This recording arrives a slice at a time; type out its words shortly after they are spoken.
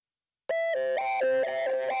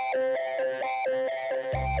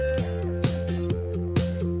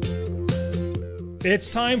It's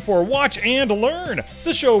time for Watch and Learn,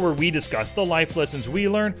 the show where we discuss the life lessons we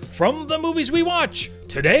learn from the movies we watch.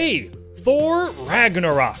 Today, Thor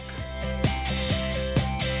Ragnarok.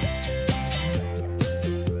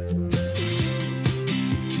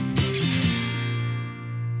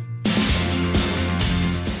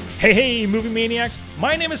 Hey, movie maniacs!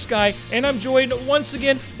 My name is Sky, and I'm joined once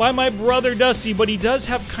again by my brother Dusty, but he does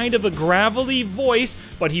have kind of a gravelly voice,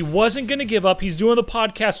 but he wasn't going to give up. He's doing the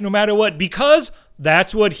podcast no matter what, because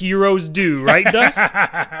that's what heroes do, right, Dust?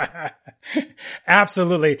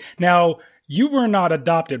 Absolutely. Now, you were not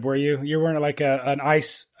adopted, were you? You weren't like an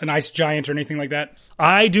ice giant or anything like that?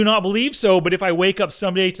 I do not believe so, but if I wake up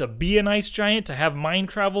someday to be an ice giant, to have mind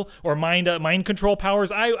travel or mind control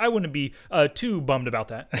powers, I wouldn't be too bummed about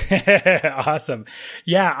that. Awesome.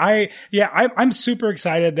 I'm super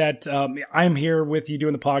excited that I'm here with you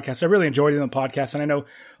doing the podcast. I really enjoyed doing the podcast, and I know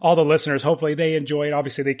all the listeners, hopefully they enjoy it.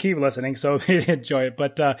 Obviously, they keep listening, so they enjoy it.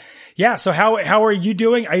 But so how are you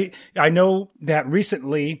doing? I know that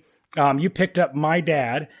recently you picked up our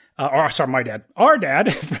dad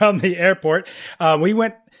from the airport. We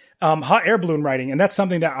went hot air balloon riding, and that's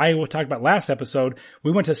something that I talked about last episode.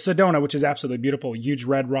 We went to Sedona, which is absolutely beautiful, huge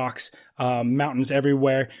red rocks, mountains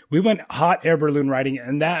everywhere. We went hot air balloon riding,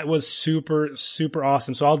 and that was super, super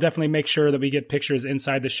awesome. So I'll definitely make sure that we get pictures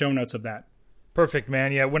inside the show notes of that. Perfect,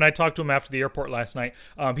 man. Yeah, when I talked to him after the airport last night,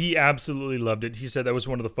 he absolutely loved it. He said that was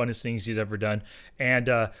one of the funnest things he'd ever done. And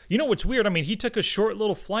you know what's weird? I mean, he took a short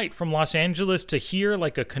little flight from Los Angeles to here,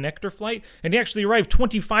 like a connector flight, and he actually arrived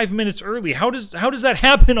 25 minutes early. How does that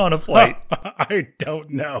happen on a flight? I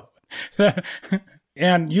don't know.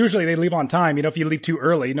 And usually they leave on time, if you leave too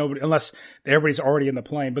early, unless everybody's already in the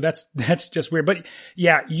plane. But that's just weird. But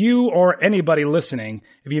yeah, you or anybody listening,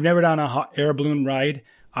 if you've never done a hot air balloon ride,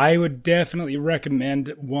 I would definitely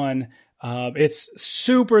recommend one. It's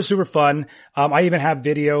super, super fun. I even have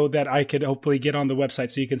video that I could hopefully get on the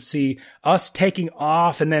website so you can see us taking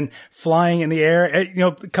off and then flying in the air.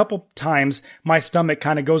 A couple times my stomach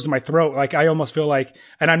kind of goes to my throat. Like I almost feel like,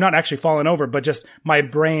 and I'm not actually falling over, but just my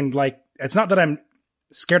brain, like, it's not that I'm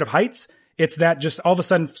scared of heights. It's that just all of a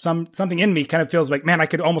sudden something in me kind of feels like, man, I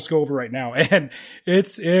could almost go over right now. And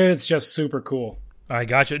it's just super cool. I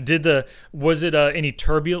gotcha. Was there any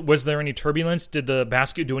turbulence? Did the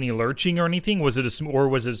basket do any lurching or anything? Was it a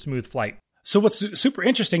smooth flight? So what's super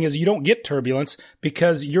interesting is you don't get turbulence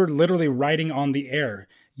because you're literally riding on the air.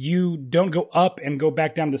 You don't go up and go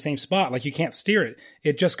back down to the same spot. Like you can't steer it.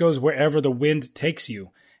 It just goes wherever the wind takes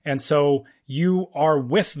you. And so you are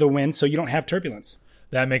with the wind, so you don't have turbulence.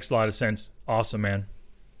 That makes a lot of sense. Awesome, man.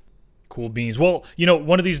 Cool beans. Well,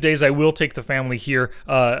 one of these days I will take the family here.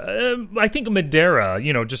 I think Madeira,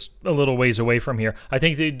 just a little ways away from here. I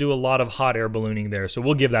think they do a lot of hot air ballooning there, so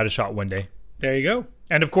we'll give that a shot one day. There you go.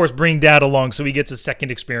 And, of course, bring Dad along so he gets a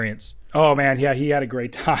second experience. Oh, man, yeah, he had a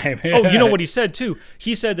great time. Oh, you know what he said, too?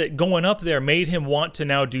 He said that going up there made him want to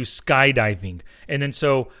now do skydiving. And then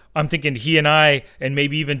so I'm thinking he and I, and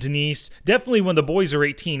maybe even Denise, definitely when the boys are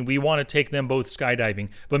 18, we want to take them both skydiving.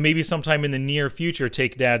 But maybe sometime in the near future,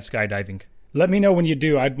 take Dad skydiving. Let me know when you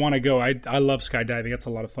do. I'd want to go. I love skydiving. That's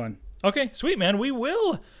a lot of fun. Okay, sweet, man. We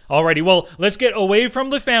will. Alrighty, well, let's get away from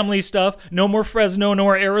the family stuff. No more Fresno, no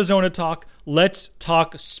more Arizona talk. Let's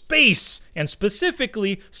talk space, and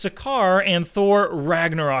specifically Sakaar and Thor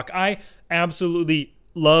Ragnarok. I absolutely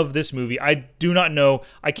love this movie. I do not know.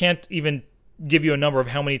 I can't even give you a number of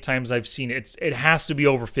how many times I've seen it. It has to be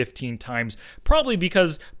over 15 times. Potentially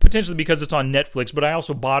because it's on Netflix, but I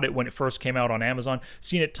also bought it when it first came out on Amazon.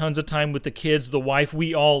 Seen it tons of time with the kids, the wife.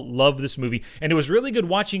 We all love this movie, and it was really good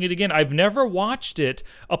watching it again. I've never watched it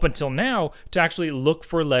up until now to actually look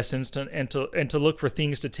for lessons and to look for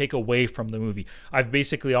things to take away from the movie. I've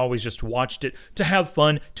basically always just watched it to have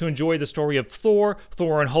fun, to enjoy the story of Thor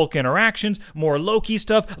and Hulk interactions, more Loki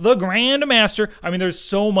stuff, the Grandmaster. I mean, there's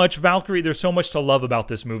so much Valkyrie. There's so much to love about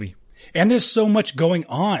this movie. And there's so much going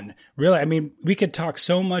on, really. I mean, we could talk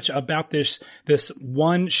so much about this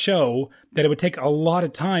one show that it would take a lot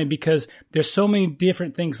of time because there's so many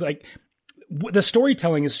different things. Like the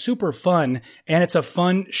storytelling is super fun, and it's a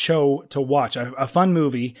fun show to watch, a fun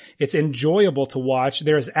movie. It's enjoyable to watch.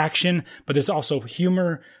 There's action, but there's also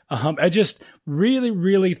humor. I just really,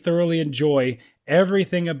 really thoroughly enjoy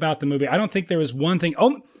everything about the movie. I don't think there was one thing.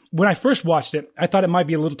 When I first watched it, I thought it might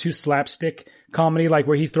be a little too slapstick comedy, like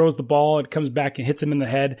where he throws the ball, it comes back and hits him in the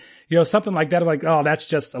head, something like that. I'm like, oh, that's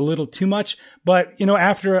just a little too much. But,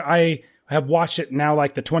 after I have watched it now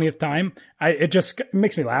like the 20th time, it just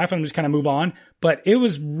makes me laugh and just kind of move on. But it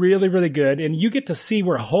was really, really good. And you get to see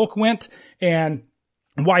where Hulk went and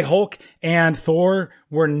why Hulk and Thor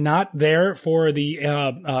were not there for the,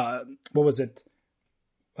 what was it?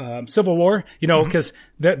 Civil War, because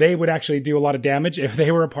they would actually do a lot of damage if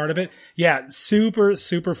they were a part of it. Yeah, super,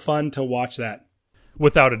 super fun to watch that.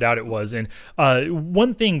 Without a doubt it was. And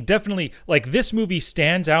one thing definitely, like, this movie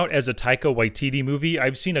stands out as a Taika Waititi movie.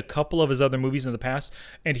 I've seen a couple of his other movies in the past,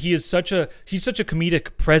 and he's such a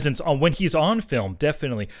comedic presence on when he's on film,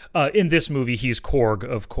 definitely. In this movie, he's Korg,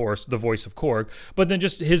 of course, the voice of Korg, but then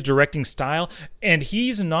just his directing style. And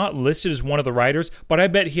he's not listed as one of the writers, but I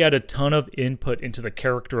bet he had a ton of input into the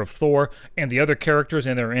character of Thor and the other characters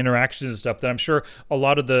and their interactions and stuff that I'm sure a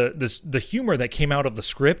lot of the humor that came out of the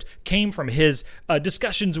script came from his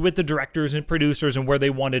discussions with the directors and producers and where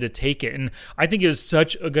they wanted to take it. And I think it is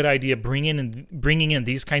such a good idea bringing in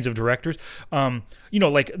these kinds of directors.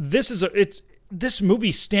 Like this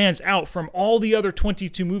movie stands out from all the other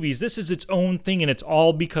 22 movies. This is its own thing, and it's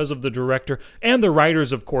all because of the director and the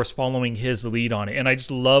writers, of course, following his lead on it. And I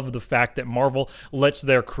just love the fact that Marvel lets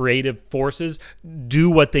their creative forces do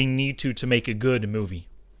what they need to make a good movie.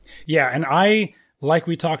 Yeah, and like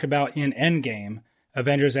we talked about in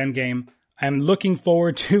Avengers Endgame, I'm looking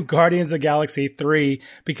forward to Guardians of the Galaxy 3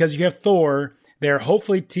 because you have Thor there.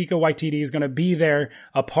 Hopefully Taika Waititi is going to be there,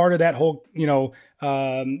 a part of that whole,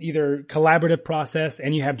 either collaborative process,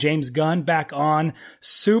 and you have James Gunn back on.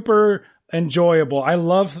 Super enjoyable.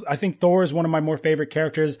 I think Thor is one of my more favorite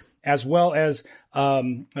characters, as well as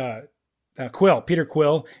Peter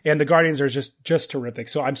Quill, and the Guardians are just terrific.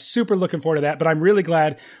 So I'm super looking forward to that, but I'm really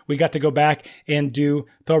glad we got to go back and do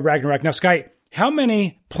Thor Ragnarok. Now, Sky, how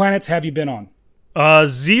many planets have you been on?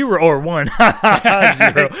 0 or 1.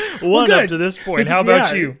 0. One up to this point. How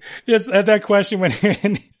about you? Yes, that question when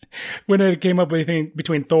it came up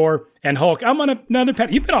between Thor and Hulk. I'm on another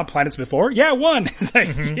planet. You've been on planets before. Yeah, 1. It's like,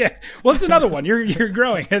 yeah. Well, it's another one. You're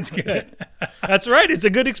growing. That's good. That's right. It's a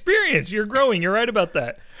good experience. You're growing. You're right about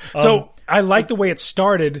that. So I like the way it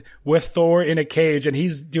started with Thor in a cage, and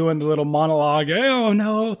he's doing the little monologue. Oh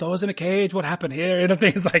no, Thor's in a cage. What happened here? And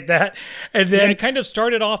things like that. And then it kind of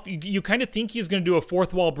started off. You kind of think he's going to do a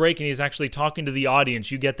fourth wall break, and he's actually talking to the audience.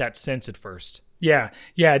 You get that sense at first. Yeah.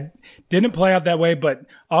 Didn't play out that way, but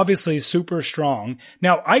obviously super strong.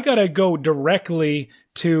 Now I gotta go directly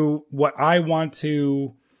to what my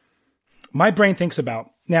brain thinks about.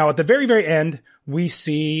 Now at the very, very end, we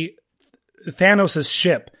see Thanos'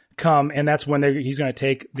 ship come, and that's when he's going to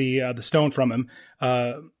take the stone from him,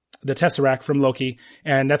 the Tesseract from Loki,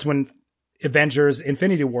 and that's when Avengers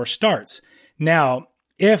Infinity War starts. Now,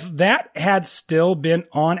 if that had still been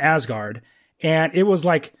on Asgard, and it was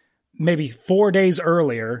like maybe 4 days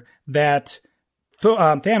earlier that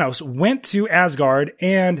Thanos went to Asgard,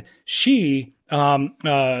 and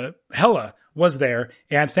Hela was there,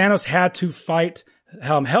 and Thanos had to fight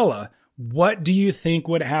Hela, what do you think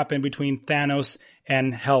would happen between Thanos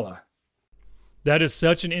and Hela? That is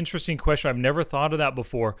such an interesting question. I've never thought of that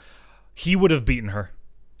before. He would have beaten her.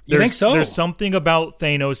 You think so? There's something about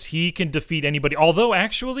Thanos. He can defeat anybody. Although,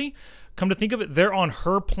 actually, come to think of it, they're on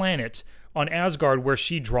her planet, on Asgard, where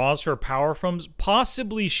she draws her power from.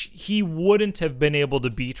 Possibly he wouldn't have been able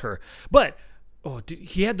to beat her. But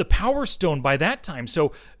he had the Power Stone by that time.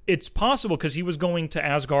 So it's possible, because he was going to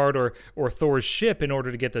Asgard or Thor's ship in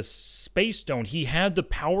order to get the Space Stone. He had the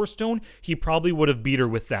Power Stone. He probably would have beat her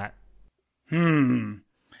with that.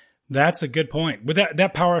 That's a good point. With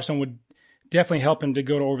that Power Stone would definitely help him to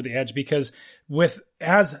go over the edge, because with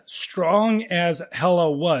as strong as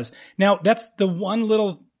Hela was. Now, that's the one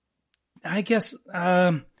little, I guess,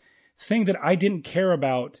 thing that I didn't care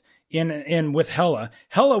about in with Hela.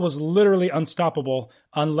 Hela was literally unstoppable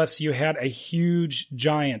unless you had a huge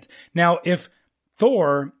giant. Now, if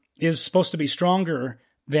Thor is supposed to be stronger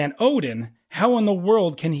than Odin, how in the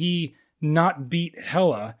world can he not beat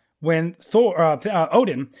Hela when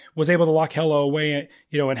Odin was able to lock Hela away,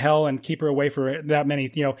 in hell and keep her away for that many,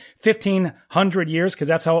 1,500 years, because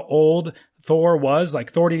that's how old Thor was.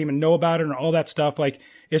 Like, Thor didn't even know about it and all that stuff. Like,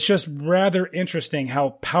 it's just rather interesting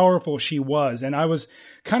how powerful she was. And I was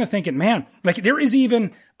kind of thinking, man, like, there is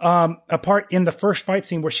even a part in the first fight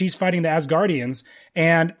scene where she's fighting the Asgardians,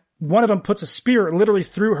 and one of them puts a spear literally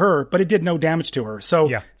through her, but it did no damage to her. So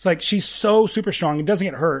yeah. It's like, she's so super strong and doesn't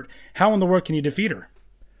get hurt. How in the world can you defeat her?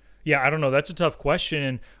 Yeah, I don't know. That's a tough question.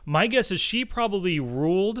 And my guess is she probably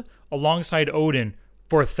ruled alongside Odin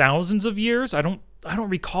for thousands of years. I don't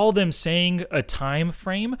recall them saying a time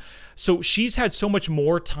frame. So she's had so much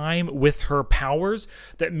more time with her powers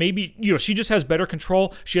that maybe, she just has better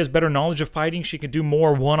control. She has better knowledge of fighting. She can do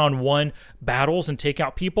more one-on-one battles and take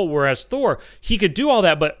out people. Whereas Thor, he could do all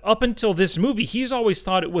that. But up until this movie, he's always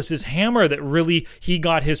thought it was his hammer that really he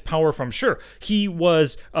got his power from. Sure, he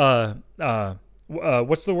was,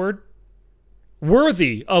 what's the word?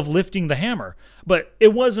 worthy of lifting the hammer. But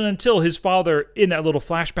it wasn't until his father, in that little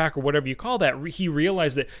flashback or whatever you call that, he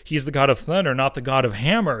realized that he's the god of thunder, not the god of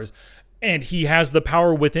hammers. And he has the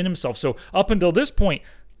power within himself. So up until this point,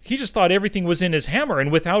 he just thought everything was in his hammer.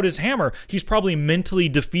 And without his hammer, he's probably mentally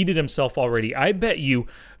defeated himself already. I bet you,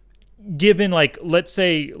 given, like, let's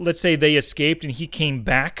say they escaped and he came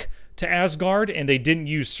back to Asgard and they didn't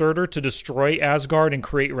use Surtur to destroy Asgard and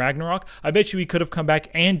create Ragnarok, I bet you he could have come back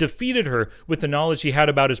and defeated her with the knowledge he had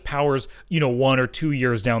about his powers, 1 or 2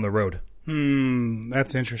 years down the road.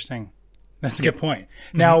 That's interesting. That's a good point.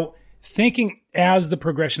 Now, thinking as the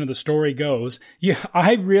progression of the story goes,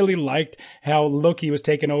 I really liked how Loki was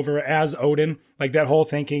taken over as Odin, like that whole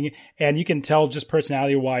thinking, and you can tell just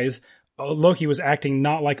personality-wise, Loki was acting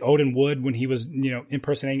not like Odin would when he was,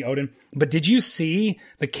 impersonating Odin. But did you see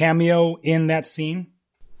the cameo in that scene?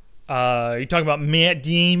 You're talking about Matt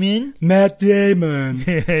Damon? Matt Damon.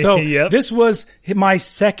 So Yep. This was my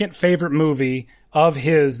second favorite movie of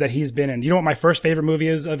his that he's been in. You know what my first favorite movie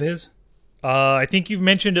is of his? I think you've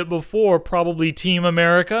mentioned it before, probably Team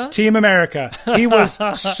America. Team America. He was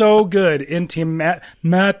so good in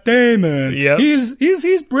Matt Damon. Yep.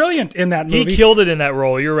 He's brilliant in that movie. He killed it in that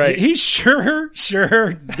role. You're right. He sure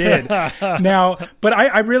did. Now, but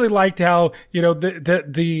I really liked how,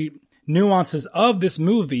 the nuances of this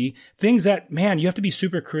movie, things that, man, you have to be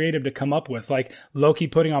super creative to come up with, like Loki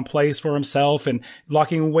putting on plays for himself and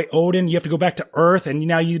locking away Odin. You have to go back to Earth, and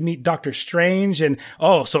now you meet Doctor Strange, and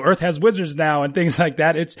so Earth has wizards now and things like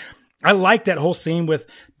that. I like that whole scene with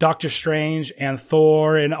Doctor Strange and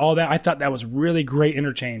Thor and all that. I thought that was really great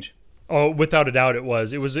interchange. Oh, without a doubt it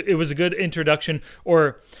was. It was a good introduction,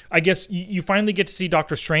 or I guess you finally get to see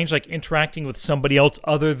Doctor Strange like interacting with somebody else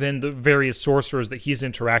other than the various sorcerers that he's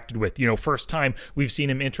interacted with. First time we've seen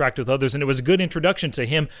him interact with others, and it was a good introduction to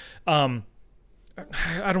him. I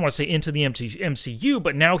don't want to say into the MCU,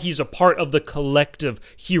 but now he's a part of the collective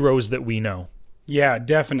heroes that we know. Yeah,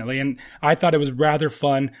 definitely. And I thought it was rather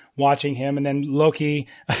fun watching him. And then Loki,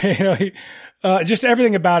 just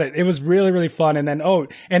everything about it. It was really, really fun. And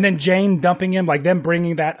then Jane dumping him, like them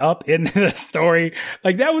bringing that up in the story.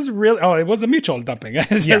 Like that was really, it was a mutual dumping.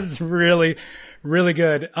 It's just really, really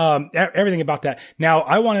good. Everything about that. Now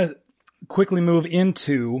I want to quickly move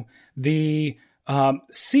into the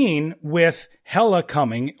scene with Hela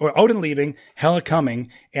coming, or Odin leaving, Hela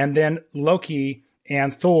coming, and then Loki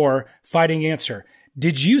and Thor fighting against her.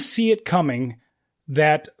 Did you see it coming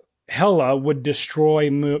that Hela would destroy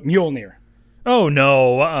Mjolnir? Oh,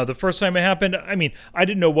 no. The first time it happened, I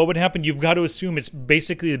didn't know what would happen. You've got to assume it's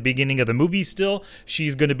basically the beginning of the movie still.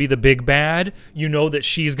 She's going to be the big bad. You know that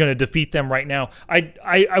she's going to defeat them right now.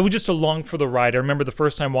 I was just along for the ride. I remember the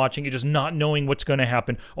first time watching it, just not knowing what's going to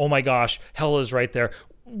happen. Oh my gosh, Hela's right there.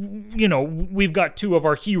 We've got two of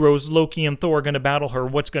our heroes, Loki and Thor, going to battle her.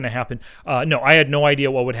 What's going to happen? No, I had no idea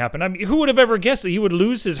what would happen. Who would have ever guessed that he would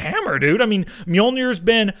lose his hammer, dude?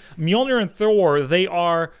 Mjolnir and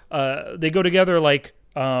Thor, they go together like,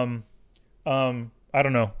 I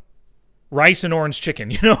don't know, rice and orange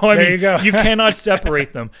chicken. There you go. You cannot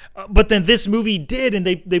separate them. But then this movie did, and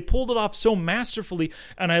they pulled it off so masterfully.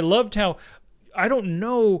 And I loved how, I don't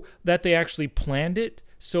know that they actually planned it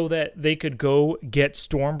so that they could go get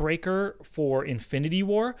Stormbreaker for Infinity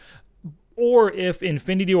War, or if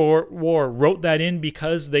Infinity War wrote that in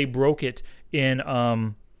because they broke it in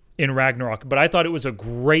Ragnarok. But I thought it was a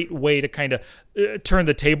great way to kind of turn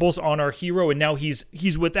the tables on our hero, and now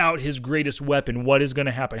he's without his greatest weapon. What is going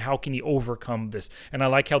to happen? How can he overcome this? And I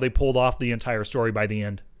like how they pulled off the entire story by the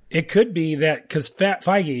end. It could be that because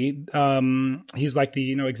Feige, he's like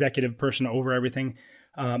the executive person over everything.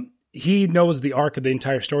 He knows the arc of the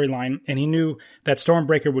entire storyline, and he knew that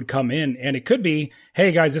Stormbreaker would come in. And it could be,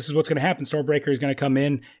 hey guys, this is what's going to happen. Stormbreaker is going to come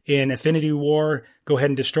in Infinity War, go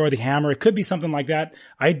ahead and destroy the hammer. It could be something like that.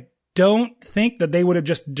 I don't think that they would have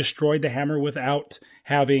just destroyed the hammer without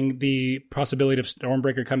having the possibility of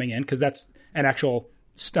Stormbreaker coming in, because that's an actual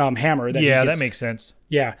hammer. That makes sense.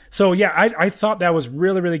 Yeah. So yeah, I thought that was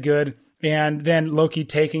really, really good. And then Loki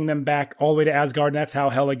taking them back all the way to Asgard, and that's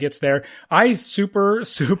how Hela gets there. I super,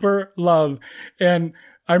 super love, and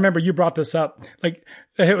I remember you brought this up, like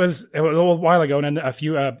it was a little while ago, and a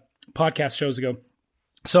few podcast shows ago.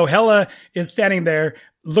 So Hela is standing there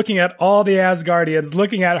looking at all the Asgardians,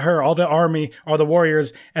 looking at her, all the army or the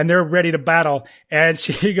warriors, and they're ready to battle. And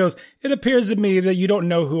she goes, it appears to me that you don't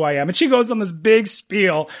know who I am. And she goes on this big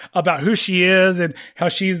spiel about who she is and how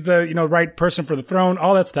she's the, right person for the throne,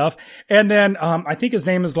 all that stuff. And then, I think his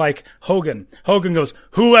name is like Hogan. Hogan goes,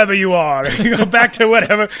 whoever you are. You go back to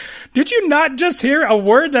whatever. Did you not just hear a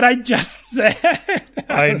word that I just said?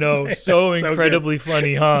 I know. So incredibly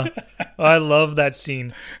funny, huh? I love that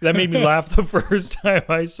scene. That made me laugh the first time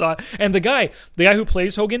I saw it. And the guy who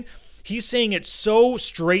plays Hogan, he's saying it so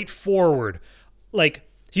straightforward. Like,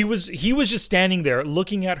 he was just standing there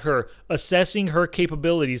looking at her, assessing her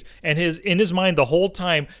capabilities, and in his mind the whole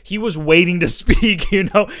time he was waiting to speak.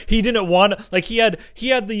 He didn't want to, like, he had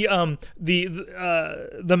the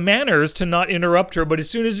manners to not interrupt her, but as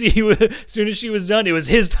soon as she was done, it was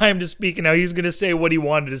his time to speak, and now he's going to say what he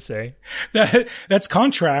wanted to say. That's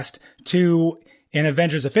contrast to in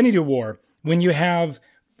Avengers: Infinity War when you have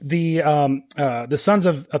the sons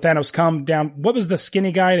of Thanos come down. What was the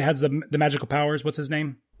skinny guy that has the magical powers? What's his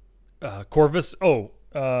name? Corvus. Oh,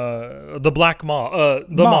 the Black Maw.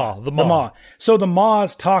 The Maw. So the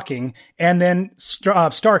Maw's talking, and then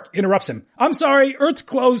Stark interrupts him. I'm sorry, Earth's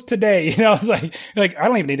closed today. It's like I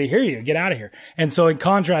don't even need to hear you. Get out of here. And so in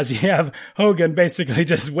contrast, you have Hogan basically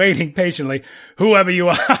just waiting patiently, whoever you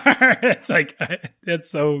are. It's like, that's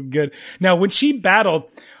so good. Now, when she battled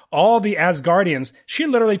all the Asgardians, she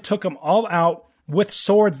literally took them all out with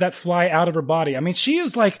swords that fly out of her body. I mean, she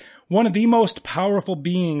is like one of the most powerful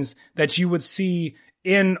beings that you would see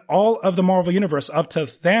in all of the Marvel Universe up to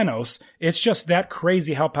Thanos. It's just that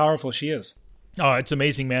crazy how powerful she is. Oh, it's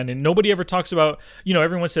amazing, man. And nobody ever talks about,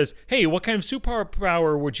 everyone says, hey, what kind of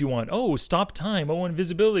superpower would you want? Oh, stop time. Oh,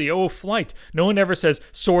 invisibility. Oh, flight. No one ever says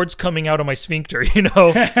swords coming out of my sphincter,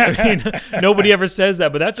 I mean, nobody ever says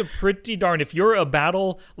that, but that's a pretty darn, if you're a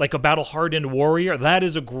battle-hardened warrior, that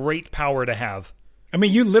is a great power to have. I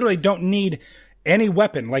mean, you literally don't need any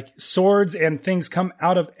weapon, like swords and things come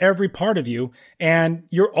out of every part of you, and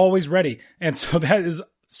you're always ready. And so that is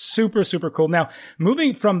super, super cool. Now,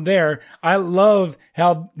 moving from there, I love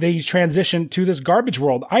how they transition to this garbage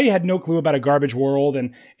world. I had no clue about a garbage world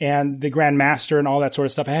and the Grand Master and all that sort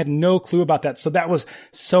of stuff. I had no clue about that. So that was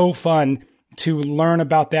so fun to learn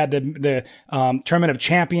about that, the Tournament of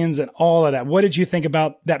Champions and all of that. What did you think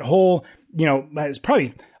about that whole, it's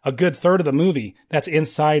probably a good third of the movie that's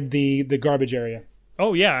inside the garbage area?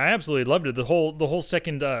 Oh yeah, I absolutely loved it. The whole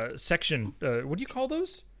second section. What do you call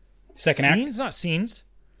those? Second scenes? act? Not scenes.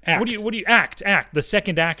 Act. What do you act? The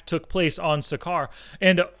second act took place on Sakaar,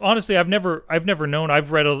 and honestly, I've never known.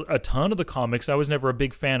 I've read a ton of the comics. I was never a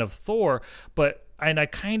big fan of Thor, and I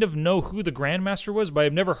kind of know who the Grandmaster was, but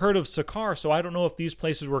I've never heard of Sakaar, so I don't know if these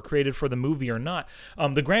places were created for the movie or not.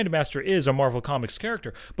 The Grandmaster is a Marvel Comics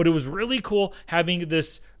character, but it was really cool having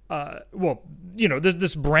this.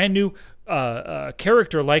 This brand new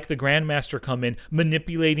character like the Grandmaster come in,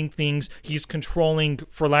 manipulating things. He's controlling,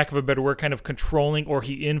 for lack of a better word, kind of controlling, or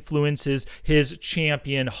he influences his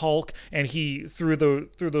champion Hulk, and he through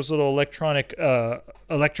those little electronic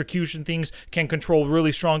electrocution things can control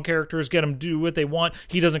really strong characters, get them to do what they want.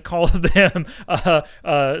 He doesn't call them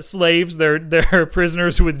slaves; they're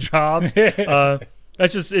prisoners with jobs.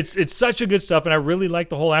 That's just, it's such a good stuff, and I really like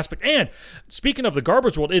the whole aspect. And speaking of the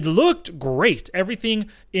garbage world, it looked great. Everything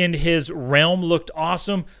in his realm looked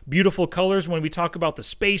awesome. Beautiful colors when we talk about the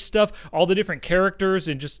space stuff. All the different characters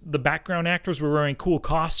and just the background actors were wearing cool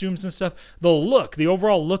costumes and stuff. The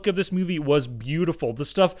overall look of this movie was beautiful. The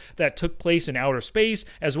stuff that took place in outer space,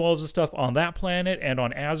 as well as the stuff on that planet and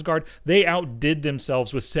on Asgard, they outdid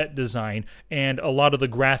themselves with set design and a lot of the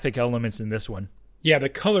graphic elements in this one. Yeah, the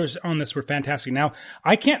colors on this were fantastic. Now,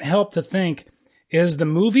 I can't help to think, is the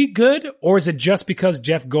movie good, or is it just because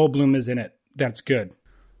Jeff Goldblum is in it that's good?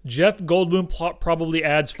 Jeff Goldblum probably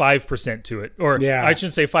adds 5% to it. Or yeah. I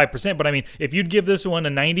shouldn't say 5%, but I mean, if you'd give this one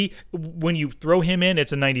a 90, when you throw him in,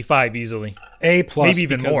 it's a 95 easily. A+. Maybe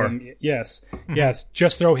even more. Yes. Mm-hmm. Yes.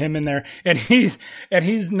 Just throw him in there. And he's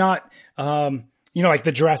not... like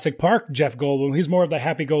the Jurassic Park Jeff Goldblum. He's more of the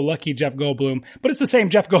happy-go-lucky Jeff Goldblum, but it's the same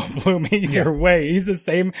Jeff Goldblum either way. He's the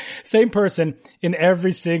same person in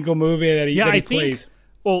every single movie that he plays.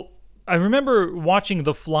 I remember watching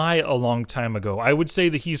The Fly a long time ago. I would say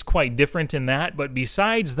that he's quite different in that, but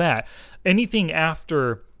besides that, anything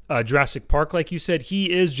after Jurassic Park, like you said,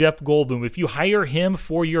 he is Jeff Goldblum. If you hire him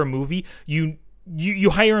for your movie, you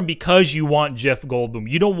hire him because you want Jeff Goldblum.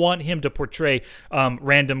 You don't want him to portray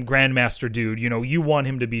random Grandmaster dude. You want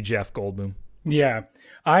him to be Jeff Goldblum. Yeah.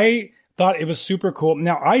 I thought it was super cool.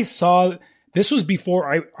 Now, I saw... This was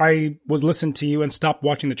before I was listening to you and stopped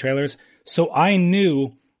watching the trailers, so I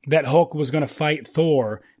knew that Hulk was going to fight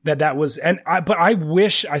Thor. But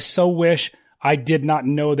I so wish I did not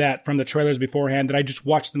know that from the trailers beforehand, that I just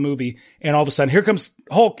watched the movie and all of a sudden, here comes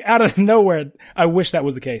Hulk out of nowhere. I wish that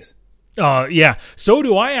was the case. Yeah. So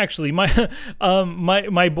do I actually.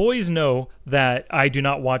 My boys know that I do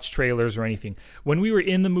not watch trailers or anything. When we were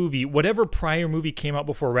in the movie, whatever prior movie came out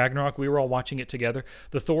before Ragnarok, we were all watching it together.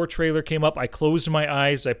 The Thor trailer came up. I closed my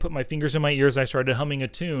eyes. I put my fingers in my ears. I started humming a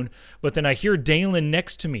tune. But then I hear Dalen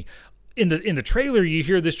next to me. In the trailer, you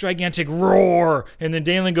hear this gigantic roar, and then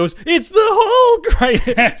Dalen goes, "It's the Hulk!"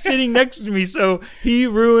 Right, sitting next to me. So he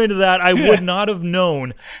ruined that. I would not have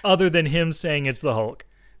known other than him saying it's the Hulk.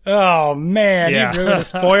 Oh man, Yeah. you ruined a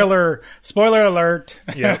spoiler. Spoiler alert.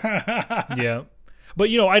 Yeah. But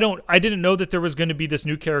I didn't know that there was going to be this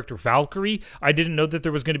new character, Valkyrie. I didn't know that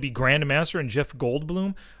there was going to be Grandmaster and Jeff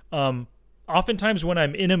Goldblum. Oftentimes when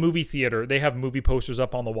I'm in a movie theater, they have movie posters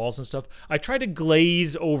up on the walls and stuff. I try to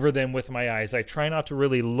glaze over them with my eyes. I try not to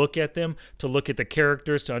really look at them, to look at the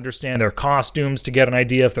characters, to understand their costumes, to get an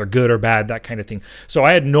idea if they're good or bad, that kind of thing. So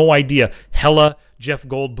I had no idea Hela, Jeff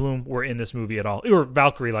Goldblum were in this movie at all. Or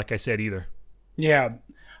Valkyrie, like I said, either. Yeah.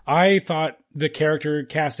 I thought the character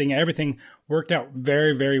casting and everything worked out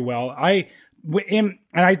very, very well. And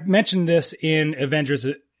I mentioned this in Avengers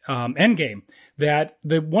Endgame, that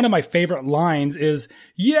one of my favorite lines is,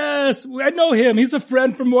 "Yes, I know him. He's a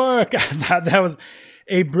friend from work." I thought that was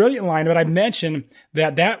a brilliant line, but I mentioned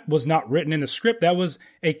that was not written in the script. That was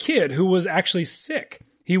a kid who was actually sick.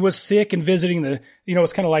 He was sick and visiting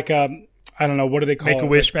it's kind of like, I don't know, what do they call it?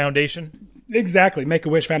 Make-A-Wish Foundation? Exactly,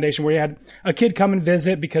 Make-A-Wish Foundation, where he had a kid come and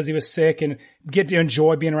visit because he was sick and get to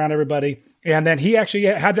enjoy being around everybody. And then he actually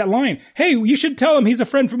had that line, "Hey, you should tell him he's a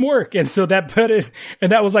friend from work." And so that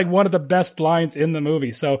and that was like one of the best lines in the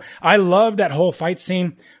movie. So I love that whole fight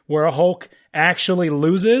scene where a Hulk actually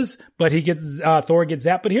loses, but Thor gets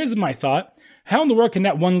zapped. But here's my thought. How in the world can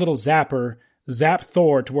that one little zapper zap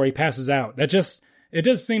Thor to where he passes out? It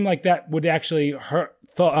doesn't seem like that would actually hurt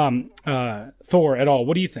Thor at all.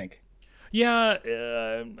 What do you think? Yeah,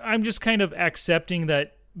 I'm just kind of accepting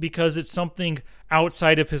that because it's something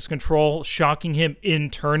outside of his control, shocking him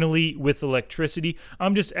internally with electricity.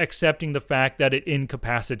 I'm just accepting the fact that it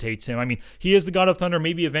incapacitates him. I mean, he is the God of Thunder.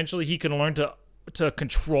 Maybe eventually he can learn to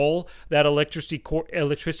control that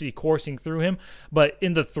electricity coursing through him. But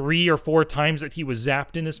in the 3 or 4 times that he was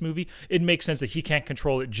zapped in this movie, it makes sense that he can't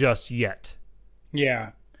control it just yet.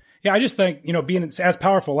 Yeah. Yeah, I just think, being as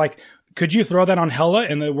powerful, like, could you throw that on Hela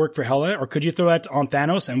and it work for Hela? Or could you throw that on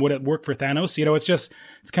Thanos and would it work for Thanos?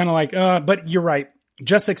 It's kind of like, but you're right.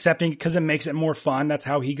 Just accepting because it makes it more fun. That's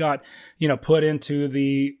how he got, put into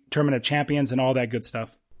the Tournament of Champions and all that good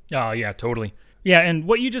stuff. Oh, yeah, totally. Yeah, and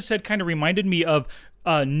what you just said kind of reminded me of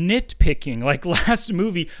nitpicking. Like last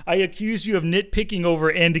movie, I accused you of nitpicking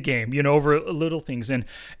over Endgame, over little things. And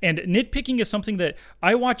nitpicking is something that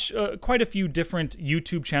I watch quite a few different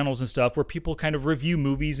YouTube channels and stuff where people kind of review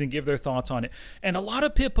movies and give their thoughts on it. And a lot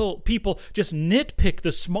of people just nitpick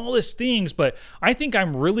the smallest things, but I think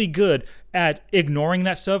I'm really good at ignoring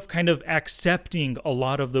that stuff, kind of accepting a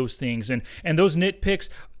lot of those things. And those nitpicks,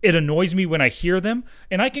 it annoys me when I hear them,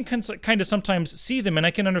 and I can kind of sometimes see them, and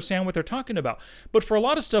I can understand what they're talking about. But for a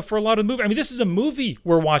lot of stuff, for a lot of movies, I mean, this is a movie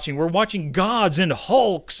we're watching. We're watching gods and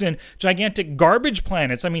Hulks and gigantic garbage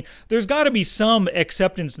planets. I mean, there's got to be some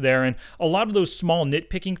acceptance there, and a lot of those small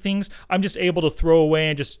nitpicking things, I'm just able to throw away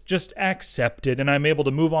and just accept it, and I'm able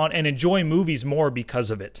to move on and enjoy movies more because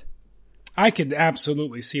of it. I could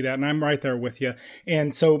absolutely see that, and I'm right there with you.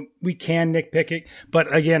 And so we can nitpick it.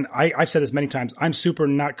 But again, I've said this many times, I'm super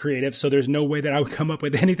not creative, so there's no way that I would come up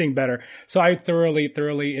with anything better. So I thoroughly,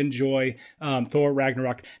 thoroughly enjoy Thor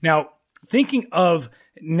Ragnarok. Now, thinking of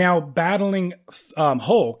battling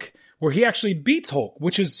Hulk, where he actually beats Hulk,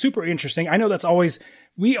 which is super interesting. I know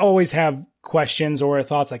we always have questions or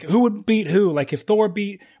thoughts like who would beat who? Like if Thor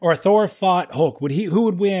fought Hulk, who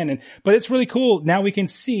would win? But it's really cool. Now we can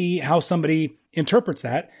see how somebody interprets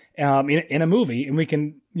that in a movie, and we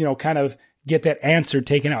can kind of get that answer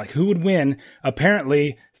taken out. Like who would win?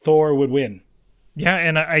 Apparently, Thor would win. Yeah,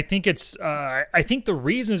 and I think I think the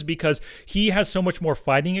reason is because he has so much more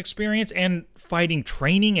fighting experience and fighting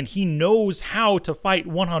training, and he knows how to fight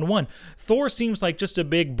one-on-one. Thor seems like just a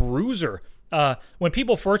big bruiser. When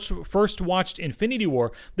people first watched Infinity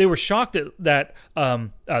War, they were shocked that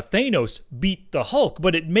Thanos beat the Hulk,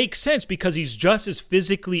 but it makes sense because he's just as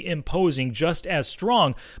physically imposing, just as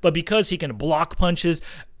strong, but because he can block punches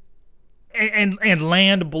and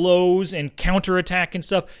land blows and counterattack and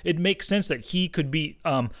stuff, it makes sense that he could beat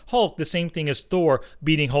Hulk, the same thing as Thor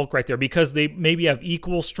beating Hulk right there, because they maybe have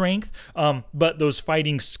equal strength, but those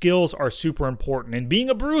fighting skills are super important. And being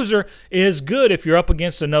a bruiser is good if you're up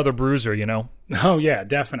against another bruiser, Oh yeah,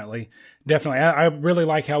 definitely. Definitely. I really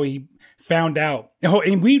like how he found out. Oh,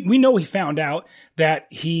 and we know he found out that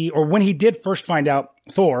when he did first find out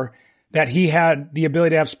Thor, that he had the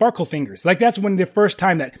ability to have sparkle fingers. Like that's when the first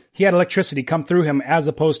time that he had electricity come through him as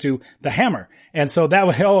opposed to the hammer. And so that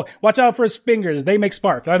was, watch out for his fingers. They make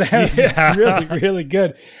spark. That's really, really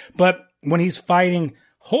good. But when he's fighting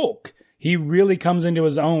Hulk, he really comes into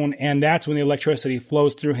his own, and that's when the electricity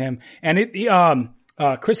flows through him. And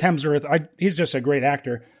Chris Hemsworth, he's just a great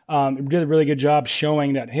actor. Did a really good job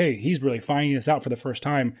showing that, hey, he's really finding this out for the first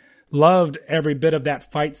time. Loved every bit of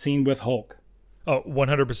that fight scene with Hulk. Oh,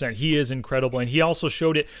 100%. He is incredible. And he also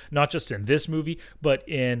showed it not just in this movie, but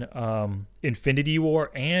in Infinity War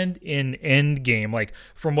and in Endgame. Like,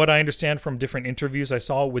 from what I understand from different interviews I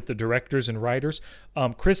saw with the directors and writers,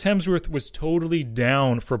 Chris Hemsworth was totally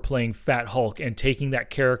down for playing Fat Hulk and taking that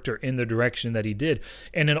character in the direction that he did.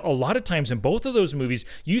 And in a lot of times in both of those movies,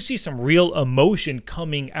 you see some real emotion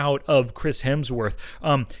coming out of Chris Hemsworth.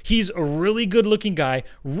 He's a really good-looking guy,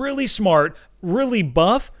 really smart, really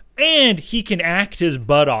buff, and he can act his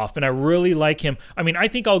butt off, and I really like him. I mean, I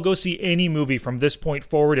think I'll go see any movie from this point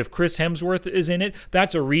forward. If Chris Hemsworth is in it,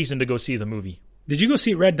 that's a reason to go see the movie. Did you go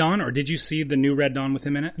see Red Dawn, or did you see the new Red Dawn with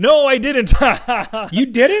him in it? No, I didn't. You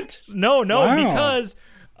didn't? No, wow.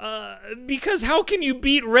 Because how can you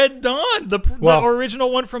beat Red Dawn, the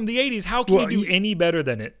original one from the 80s? How can you do any better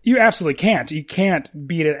than it? You absolutely can't. You can't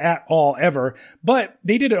beat it at all, ever. But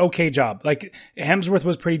they did an okay job. Like, Hemsworth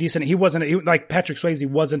was pretty decent. Like Patrick Swayze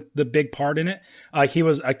wasn't the big part in it. He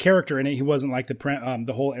was a character in it. He wasn't like the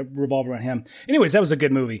whole revolve around him. Anyways, that was a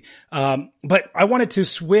good movie. But I wanted to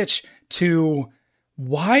switch to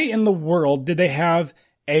why in the world did they have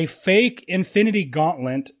a fake Infinity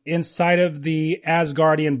Gauntlet inside of the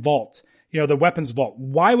Asgardian vault, the weapons vault.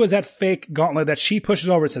 Why was that fake gauntlet that she pushes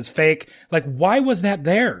over? It says fake. Like, why was that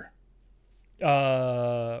there?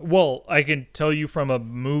 Well, I can tell you from a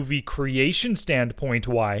movie creation standpoint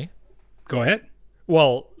why. Go ahead.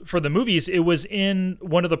 Well, for the movies, it was in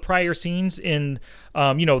one of the prior scenes in,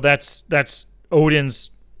 that's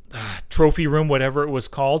Odin's trophy room, whatever it was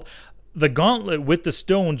called. The gauntlet with the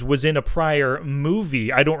stones was in a prior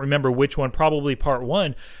movie. I don't remember which one, probably part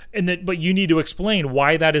 1. But you need to explain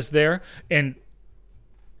why that is there and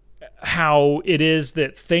how it is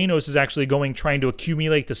that Thanos is actually trying to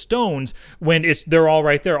accumulate the stones when they're all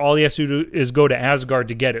right there. All he has to do is go to Asgard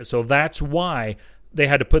to get it. So that's why they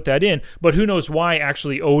had to put that in. But who knows why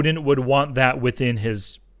actually Odin would want that within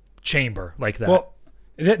his chamber like that. Well,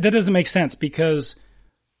 that doesn't make sense because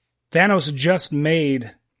Thanos just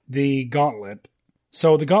made the gauntlet.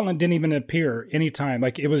 So the gauntlet didn't even appear anytime.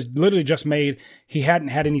 Like, it was literally just made. He hadn't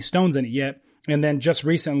had any stones in it yet. And then just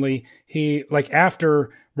recently, after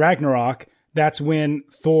Ragnarok, that's when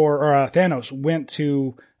Thanos went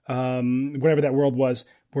to whatever that world was,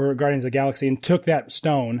 where Guardians of the Galaxy, and took that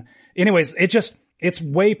stone. Anyways, it's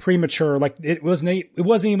way premature. Like, it wasn't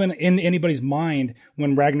even in anybody's mind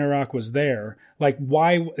when Ragnarok was there. Like,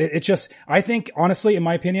 why? I think, honestly, in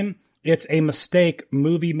my opinion, it's a mistake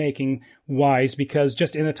movie making wise, because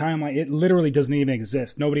just in the timeline, it literally doesn't even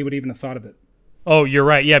exist. Nobody would even have thought of it. Oh, you're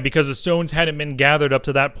right. Yeah, because the stones hadn't been gathered up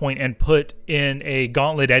to that point and put in a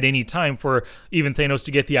gauntlet at any time for even Thanos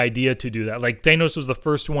to get the idea to do that. Like, Thanos was the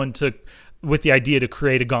first one with the idea to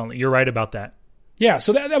create a gauntlet. You're right about that. Yeah,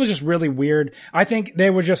 so that was just really weird. I think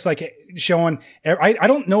they were just like showing, I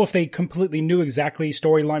don't know if they completely knew exactly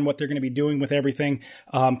storyline, what they're going to be doing with everything,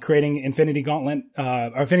 creating Infinity Gauntlet,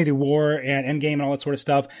 Infinity War and Endgame and all that sort of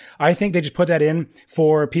stuff. I think they just put that in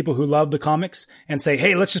for people who love the comics and say,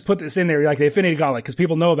 hey, let's just put this in there, like the Infinity Gauntlet, because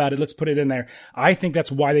people know about it. Let's put it in there. I think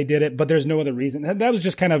that's why they did it, but there's no other reason. That was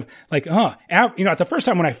just kind of like, at the first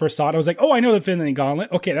time when I first saw it, I was like, oh, I know the Infinity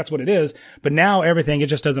Gauntlet. Okay, that's what it is. But now everything, it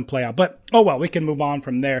just doesn't play out. But, oh well, we can move on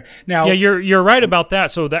from there. Now, yeah, you're right about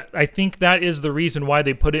that. So that, I think that is the reason why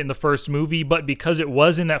they put it in the first movie, but because it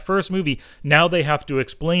was in that first movie, now they have to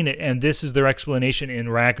explain it, and this is their explanation in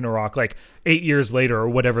Ragnarok, like 8 years later or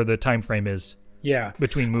whatever the time frame is. Yeah,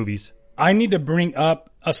 between movies. I need to bring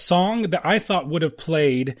up a song that I thought would have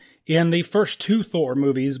played in the first 2 Thor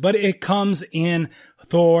movies, but it comes in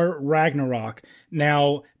Thor Ragnarok.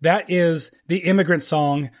 Now, that is the Immigrant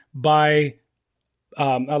Song by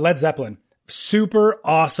Led Zeppelin. Super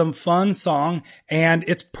awesome, fun song, and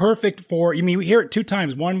it's perfect for, we hear it 2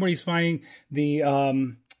 times. One where he's fighting the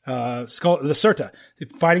Surta,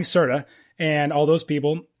 fighting Surta, and all those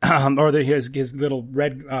people, or his little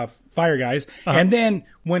red fire guys. Uh-huh. And then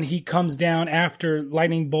when he comes down after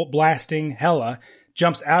lightning bolt blasting Hela,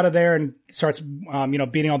 jumps out of there and starts,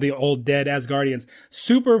 beating all the old dead Asgardians.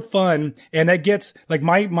 Super fun. And that gets, like,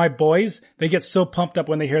 my boys, they get so pumped up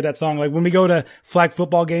when they hear that song. Like, when we go to flag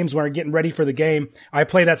football games when we're getting ready for the game, I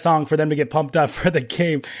play that song for them to get pumped up for the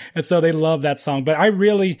game. And so they love that song. But I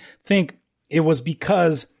really think it was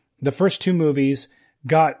because the first two movies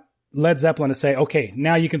got Led Zeppelin to say, okay,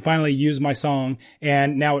 now you can finally use my song,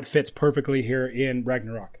 and now it fits perfectly here in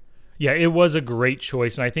Ragnarok. Yeah, it was a great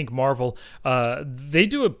choice, and I think Marvel, they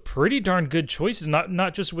do a pretty darn good choices,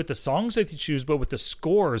 not just with the songs that they choose, but with the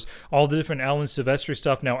scores, all the different Alan Silvestri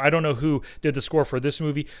stuff. Now, I don't know who did the score for this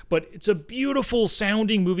movie, but it's a beautiful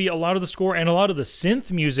sounding movie. A lot of the score and a lot of the synth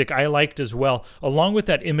music I liked as well, along with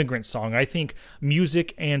that Immigrant Song. I think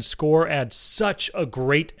music and score add such a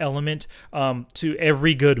great element to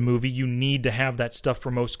every good movie. You need to have that stuff for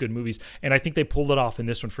most good movies, and I think they pulled it off in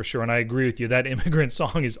this one for sure, and I agree with you. That Immigrant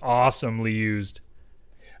Song is awesomely used.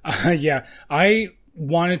 Yeah, I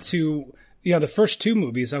wanted to, the first two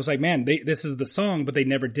movies, I was like, man, this is the song, but they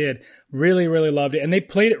never did. Really, really loved it. And they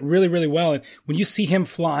played it really, really well. And when you see him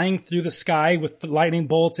flying through the sky with the lightning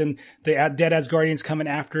bolts and the dead Asgardians coming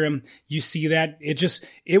after him, you see that.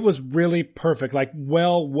 It was really perfect. Like,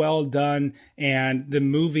 well done. And the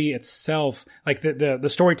movie itself, like the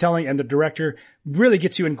storytelling and the director really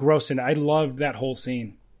gets you engrossed in it. I loved that whole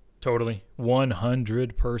scene. Totally.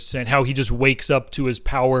 100%. How he just wakes up to his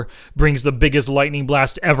power, brings the biggest lightning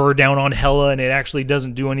blast ever down on Hela, and it actually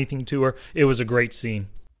doesn't do anything to her. It was a great scene.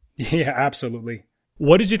 Yeah, absolutely.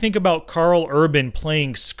 What did you think about Karl Urban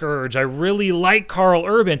playing Scourge? I really like Karl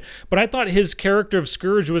Urban, but I thought his character of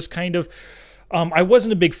Scourge was kind of... I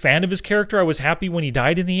wasn't a big fan of his character. I was happy when he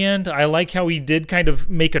died in the end. I like how he did kind of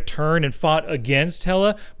make a turn and fought against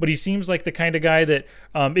Hela, but he seems like the kind of guy that,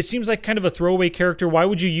 it seems like kind of a throwaway character. Why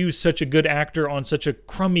would you use such a good actor on such a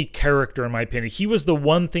crummy character, in my opinion? He was the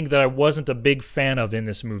one thing that I wasn't a big fan of in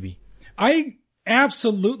this movie. I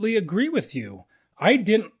absolutely agree with you. I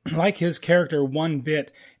didn't like his character one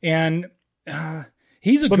bit, and...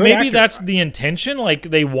 he's a good maybe actor. That's the intention. Like,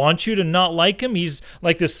 they want you to not like him. He's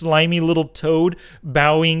like this slimy little toad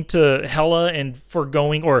bowing to Hela and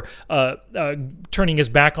forgoing or turning his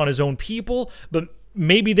back on his own people. But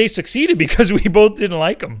maybe they succeeded because we both didn't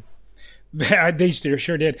like him. They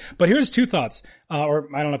sure did. But here's two thoughts. Or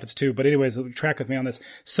I don't know if it's two, but anyways, track with me on this.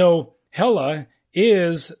 So Hela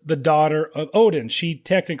is the daughter of Odin. She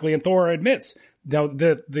technically, and Thor admits,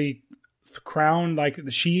 the crown, like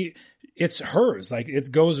it's hers, like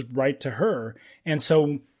it goes right to her. And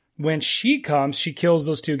so when she comes, she kills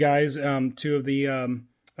those two guys, two of the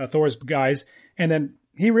Thor's guys, and then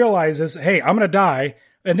he realizes, hey, I'm going to die,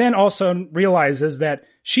 and then also realizes that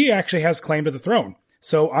she actually has claim to the throne.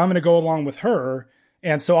 So I'm going to go along with her.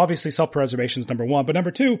 And so obviously self-preservation is number one. But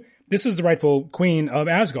number two, this is the rightful queen of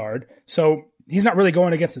Asgard. So he's not really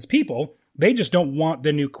going against his people. They just don't want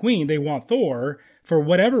the new queen. They want Thor for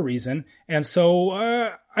whatever reason. And so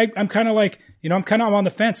I'm kind of like, I'm kind of on the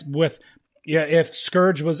fence with if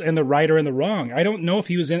Scourge was in the right or in the wrong. I don't know if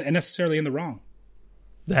he was necessarily in the wrong.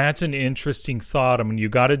 That's an interesting thought. I mean, you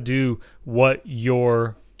got to do what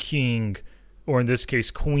your king, or in this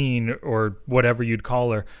case, queen, or whatever you'd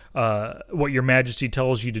call her, what your majesty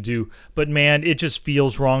tells you to do. But man, it just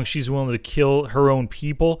feels wrong. She's willing to kill her own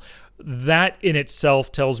people. That in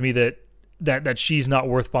itself tells me that she's not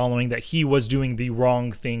worth following, that he was doing the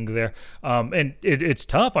wrong thing there. And it's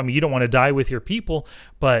tough. I mean, you don't want to die with your people,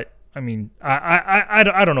 but I mean, I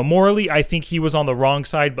don't know. Morally, I think he was on the wrong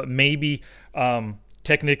side, but maybe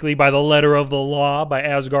technically by the letter of the law, by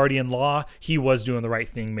Asgardian law, he was doing the right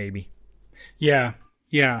thing maybe. Yeah.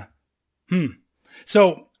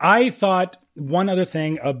 So I thought one other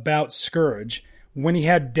thing about Scourge. When he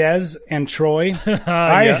had Dez and Troy,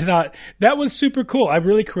 I thought that was super cool.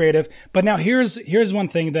 Really creative. But now here's one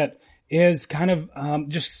thing that is kind of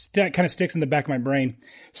kind of sticks in the back of my brain.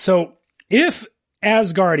 So if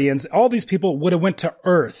Asgardians, all these people would have went to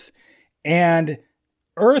Earth, and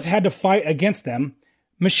Earth had to fight against them,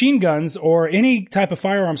 machine guns or any type of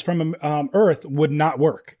firearms from Earth would not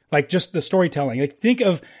work. Like, just the storytelling. Like, think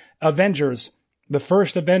of Avengers, the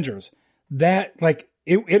first Avengers. That, like,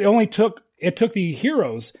 it only took. It took the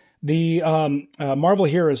heroes, the Marvel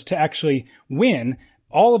heroes, to actually win.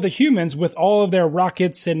 All of the humans, with all of their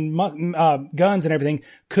rockets and guns and everything,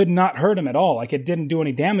 could not hurt him at all. Like, it didn't do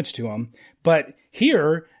any damage to him. But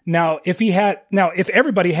here, if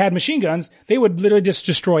everybody had machine guns, they would literally just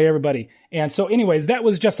destroy everybody. And so, anyways, that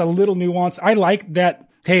was just a little nuance. I like that.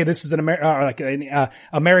 Hey, this is an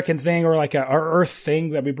American thing, or like a Earth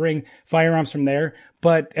thing, that we bring firearms from there.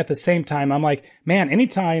 But at the same time, I'm like, man,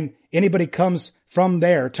 anytime anybody comes from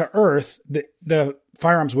there to Earth, the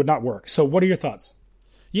firearms would not work. So what are your thoughts?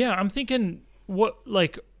 Yeah, I'm thinking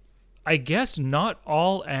I guess not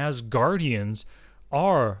all Asgardians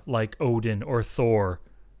are like Odin or Thor.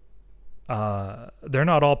 They're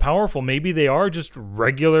not all powerful. Maybe they are just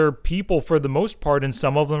regular people for the most part, and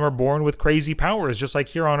some of them are born with crazy powers, just like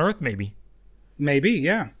here on Earth, maybe. Maybe,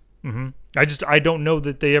 yeah. I don't know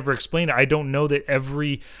that they ever explain it. I don't know that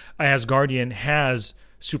every Asgardian has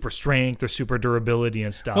super strength or super durability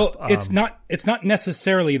and stuff. Well, it's not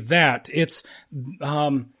necessarily that. It's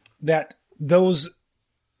that those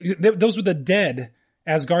were the dead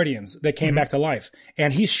Asgardians that came back to life,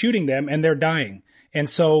 and he's shooting them, and they're dying, and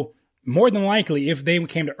so. More than likely, if they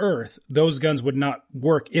came to Earth, those guns would not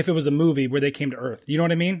work if it was a movie where they came to Earth. You know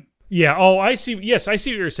what I mean? Yeah. Oh, I see. Yes, I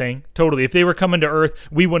see what you're saying. Totally. If they were coming to Earth,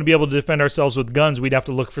 we wouldn't be able to defend ourselves with guns. We'd have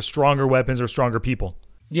to look for stronger weapons or stronger people.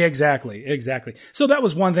 Yeah, exactly. So that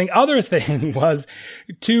was one thing. Other thing was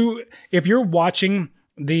if you're watching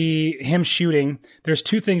him shooting, there's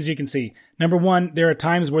two things you can see. Number one, there are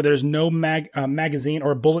times where there's no magazine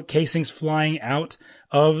or bullet casings flying out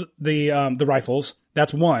of the rifles.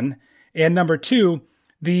 That's one. And number two,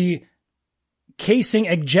 the casing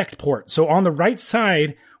eject port. So on the right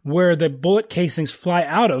side where the bullet casings fly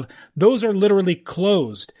out of, those are literally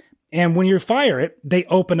closed. And when you fire it, they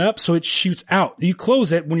open up so it shoots out. You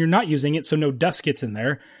close it when you're not using it so no dust gets in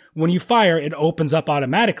there. When you fire, it opens up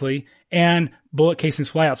automatically and bullet casings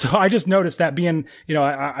fly out. So I just noticed that being,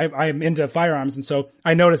 I'm into firearms. And so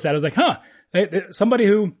I noticed that. I was like, somebody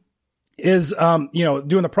who is,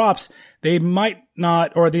 doing the props, they might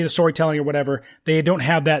not, or the storytelling or whatever, they don't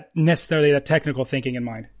have that necessarily that technical thinking in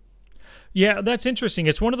mind. Yeah, that's interesting.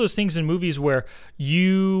 It's one of those things in movies where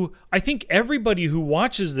I think everybody who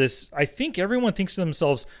watches this, I think everyone thinks to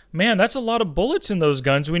themselves, man, that's a lot of bullets in those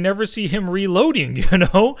guns. We never see him reloading,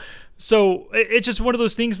 So it's just one of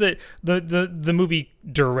those things that the movie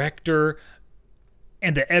director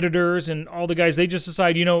and the editors and all the guys, they just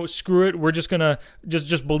decide, screw it. We're just going to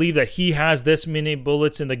just believe that he has this many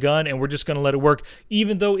bullets in the gun and we're just going to let it work,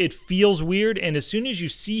 even though it feels weird. And as soon as you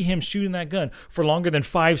see him shooting that gun for longer than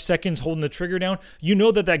 5 seconds, holding the trigger down,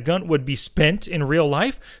 that gun would be spent in real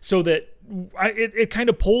life. So that it kind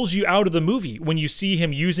of pulls you out of the movie when you see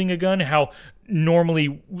him using a gun, how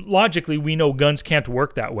normally, logically, we know guns can't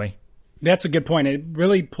work that way. That's a good point. It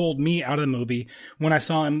really pulled me out of the movie when I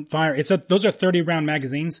saw him fire. Those are 30-round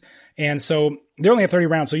magazines, and so they only have 30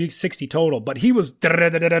 rounds, so you get 60 total. But he was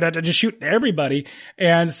just shooting everybody,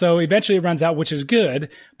 and so eventually it runs out, which is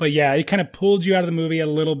good. But yeah, it kind of pulled you out of the movie a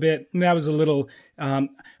little bit. And that was a little.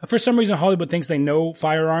 For some reason, Hollywood thinks they know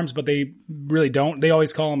firearms, but they really don't. They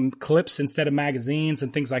always call them clips instead of magazines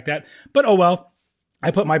and things like that. But oh well,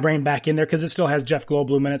 I put my brain back in there because it still has Jeff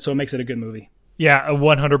Goldblum in it, so it makes it a good movie. Yeah,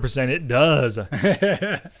 100% it does.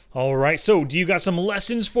 All right. So, do you got some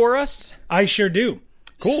lessons for us? I sure do.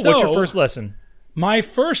 Cool. So, what's your first lesson? My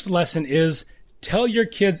first lesson is tell your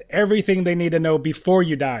kids everything they need to know before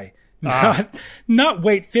you die. Not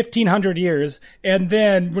wait 1,500 years and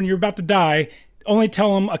then when you're about to die, only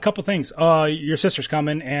tell them a couple things. Your sister's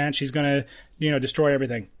coming and she's going to, destroy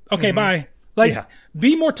everything. Okay, bye.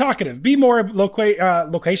 Be more talkative. Be more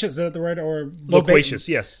loquacious. Is that the word? Or loquacious,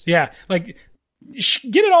 yes. Yeah,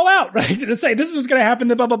 get it all out, right? To say, this is what's going to happen,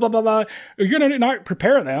 blah, blah, blah, blah, blah. You're going to not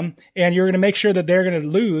prepare them, and you're going to make sure that they're going to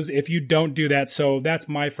lose if you don't do that. So that's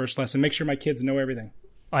my first lesson. Make sure my kids know everything.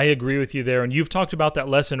 I agree with you there. And you've talked about that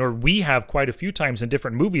lesson, or we have quite a few times in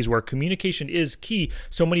different movies, where communication is key.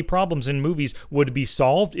 So many problems in movies would be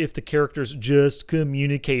solved if the characters just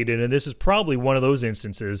communicated. And this is probably one of those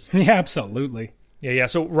instances. Yeah, absolutely. Yeah.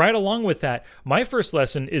 So right along with that, my first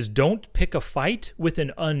lesson is don't pick a fight with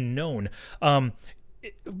an unknown.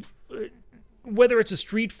 Whether it's a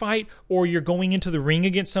street fight or you're going into the ring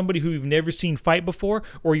against somebody who you've never seen fight before,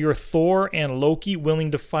 or you're Thor and Loki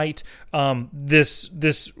willing to fight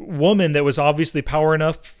this woman that was obviously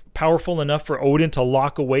powerful enough for Odin to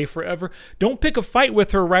lock away forever. Don't pick a fight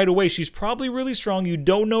with her right away. She's probably really strong. You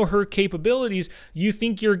don't know her capabilities. You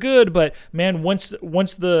think you're good, but man, once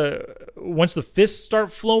the fists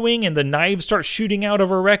start flowing and the knives start shooting out of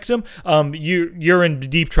her rectum, you're in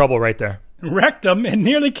deep trouble right there. Wrecked him and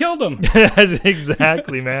nearly killed him.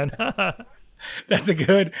 Exactly, man. That's a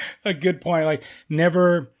good point.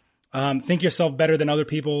 Never think yourself better than other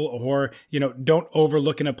people, or don't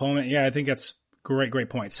overlook an opponent. Yeah, I think that's great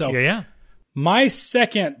point. So yeah. My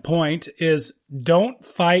second point is don't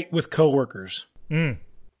fight with coworkers.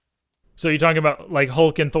 So you're talking about like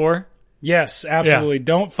Hulk and Thor? Yes, absolutely.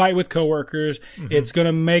 Don't fight with coworkers. It's going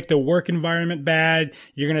to make the work environment bad.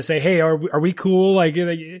 You're going to say, "Hey, are we cool?" Like,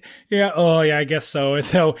 yeah, oh yeah, I guess so. And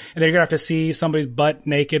then you're going to have to see somebody's butt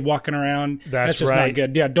naked walking around. That's just not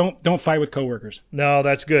good. Yeah, don't fight with coworkers. No,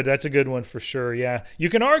 that's good. That's a good one for sure. Yeah, you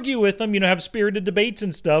can argue with them, have spirited debates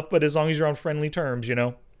and stuff, but as long as you're on friendly terms,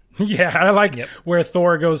 Yeah, I like where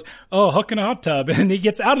Thor goes, "Oh, hook in a hot tub," and he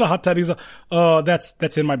gets out of the hot tub. He's like, "Oh,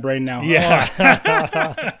 that's in my brain now."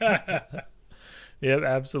 Yeah. Yep,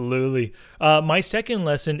 absolutely. My second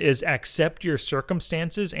lesson is accept your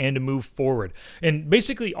circumstances and move forward. And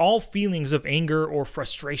basically all feelings of anger or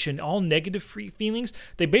frustration, all negative feelings,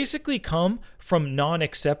 they basically come from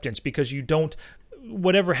non-acceptance because you don't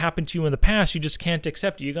whatever happened to you in the past, you just can't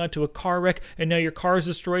accept it. You got into a car wreck and now your car is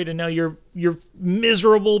destroyed and now you're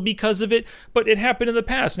miserable because of it, but it happened in the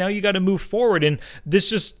past. Now you got to move forward. And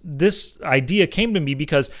this idea came to me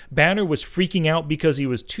because Banner was freaking out because he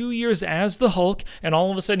was 2 years as the Hulk and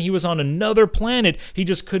all of a sudden he was on another planet. He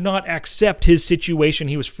just could not accept his situation.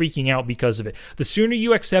 He was freaking out because of it. The sooner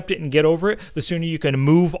you accept it and get over it, the sooner you can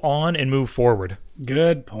move on and move forward.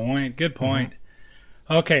 Good point. Good point.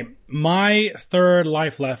 Okay, my third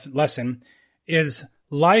life lesson is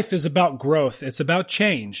life is about growth. It's about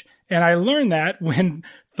change. And I learned that when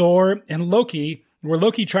Thor and Loki, where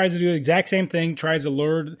Loki tries to do the exact same thing, tries to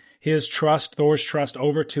lure Thor's trust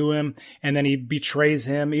over to him, and then he betrays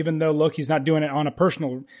him, even though Loki's not doing it on a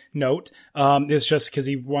personal note. It's just because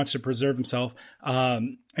he wants to preserve himself.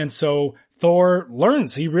 And so Thor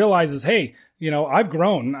learns. He realizes, hey, I've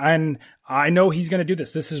grown and I know he's going to do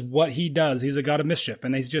this. This is what he does. He's a god of mischief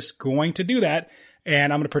and he's just going to do that.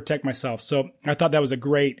 And I'm going to protect myself. So I thought that was a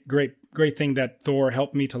great thing that Thor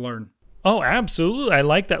helped me to learn. Oh, absolutely. I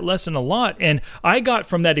like that lesson a lot. And I got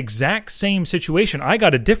from that exact same situation, I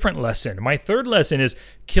got a different lesson. My third lesson is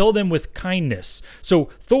kill them with kindness.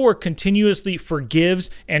 So Thor continuously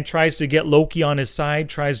forgives and tries to get Loki on his side,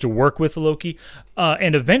 tries to work with Loki.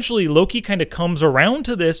 And eventually Loki kind of comes around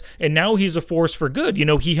to this, and now he's a force for good.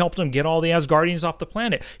 He helped him get all the Asgardians off the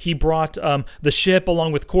planet. He brought the ship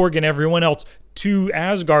along with Korg and everyone else to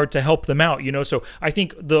Asgard to help them out, So I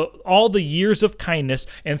think all the years of kindness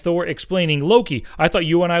and Thor explaining, Loki, I thought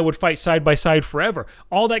you and I would fight side by side forever.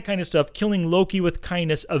 All that kind of stuff, killing Loki with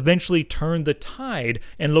kindness eventually turned the tide,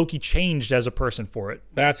 and Loki changed as a person for it.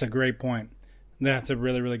 That's a great point. That's a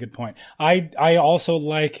really, really good point. I also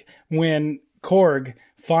like when Korg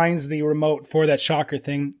finds the remote for that shocker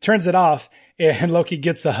thing, turns it off, and Loki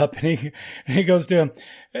gets up and he goes to him,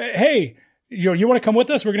 "Hey, you want to come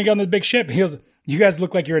with us? We're going to go on the big ship." He goes, "You guys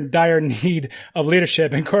look like you're in dire need of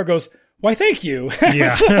leadership." And Korg goes, "Why, thank you."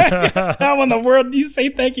 Yeah. How in the world do you say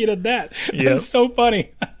thank you to that? That's so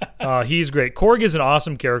funny. He's great. Korg is an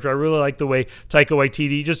awesome character. I really like the way Taika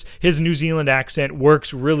Waititi, just his New Zealand accent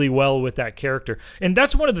works really well with that character. And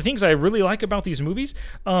that's one of the things I really like about these movies.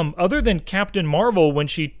 Other than Captain Marvel, when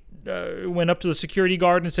she went up to the security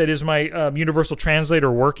guard and said, "Is my universal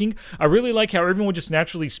translator working?" I really like how everyone just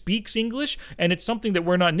naturally speaks English, and it's something that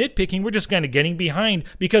we're not nitpicking. We're just kind of getting behind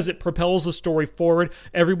because it propels the story forward.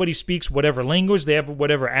 Everybody speaks whatever language they have,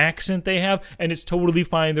 whatever accent they have, and it's totally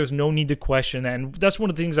fine. There's no need to question that, and that's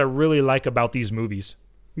one of the things I really like about these movies.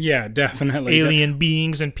 Yeah, definitely. Alien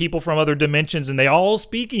beings and people from other dimensions, and they all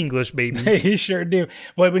speak English, baby. They sure do.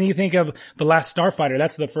 But when you think of The Last Starfighter,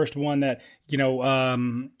 that's the first one that, I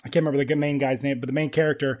can't remember the main guy's name, but the main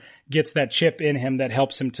character gets that chip in him that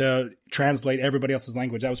helps him to translate everybody else's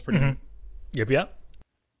language. That was pretty neat. Yep.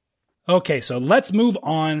 Okay, so let's move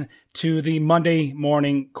on to the Monday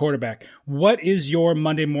morning quarterback. What is your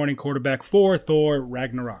Monday morning quarterback for Thor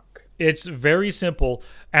Ragnarok? It's very simple.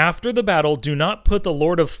 After the battle, do not put the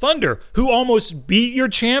Lord of Thunder, who almost beat your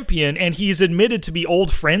champion, and he's admitted to be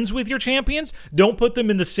old friends with your champions. Don't put them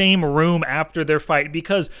in the same room after their fight,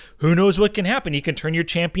 because who knows what can happen. He can turn your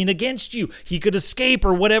champion against you. He could escape,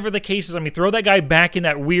 or whatever the case is. I mean, throw that guy back in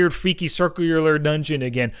that weird, freaky, circular dungeon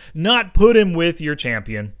again. Not put him with your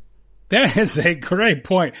champion. That is a great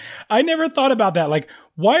point. I never thought about that. Like,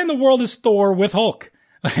 why in the world is Thor with Hulk?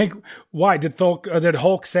 Like, why did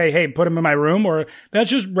Hulk say, "Hey, put him in my room"? Or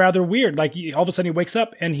that's just rather weird. Like, all of a sudden he wakes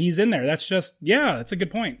up and he's in there. That's a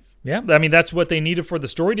good point. Yeah, I mean, that's what they needed for the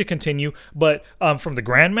story to continue. But from the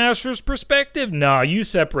Grandmaster's perspective, you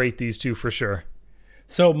separate these two for sure.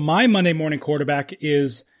 So my Monday morning quarterback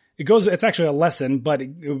it's actually a lesson, but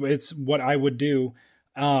it's what I would do.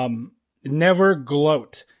 Never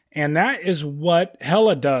gloat. And that is what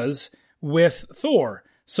Hela does with Thor.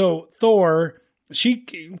 So Thor, she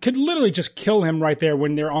could literally just kill him right there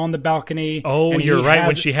when they're on the balcony. Oh, you're right.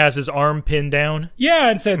 When she has his arm pinned down. Yeah,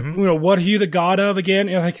 and said, "What are you the god of again?"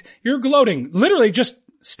 And you're gloating. Literally, just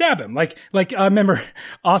stab him. Remember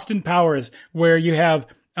Austin Powers, where you have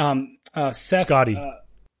Seth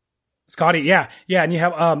Scotty, yeah, and you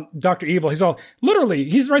have Dr. Evil.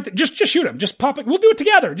 He's right there. Just shoot him. Just pop it. We'll do it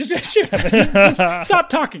together. Just shoot him. Just stop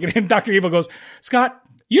talking. And Dr. Evil goes, Scott,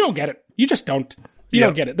 you don't get it. You just don't. You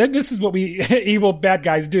don't get it. This is what we evil bad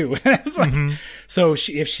guys do. It's like, so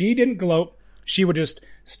if she didn't gloat, she would just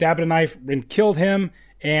stab a knife and killed him,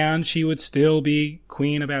 and she would still be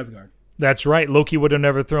Queen of Asgard. That's right. Loki would have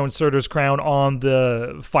never thrown Surtur's crown on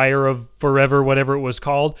the fire of forever, whatever it was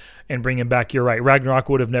called, and bring him back. You're right. Ragnarok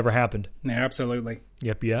would have never happened. Yeah, absolutely.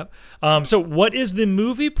 Yep. So what is the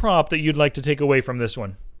movie prop that you'd like to take away from this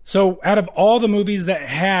one? So out of all the movies that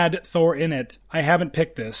had Thor in it, I haven't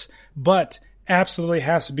picked this, but absolutely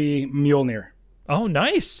has to be Mjolnir. Oh,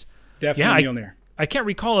 nice. Definitely Mjolnir. I can't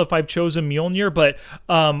recall if I've chosen Mjolnir, but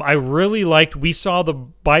I really liked, we saw the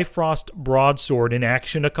Bifrost broadsword in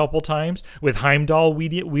action a couple times with Heimdall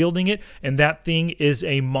wielding it, and that thing is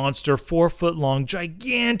a monster, 4-foot long,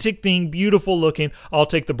 gigantic thing, beautiful looking. I'll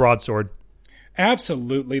take the broadsword.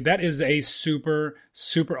 Absolutely. That is a super,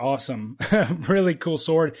 super awesome, really cool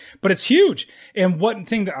sword, but it's huge. And one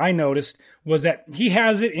thing that I noticed was that he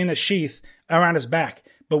has it in a sheath around his back.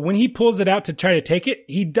 But when he pulls it out to try to take it,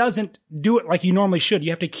 he doesn't do it like you normally should.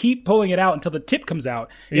 You have to keep pulling it out until the tip comes out.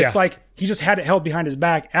 It's like he just had it held behind his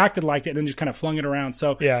back, acted like it, and then just kind of flung it around.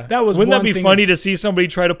 So that was Wouldn't that be funny to see somebody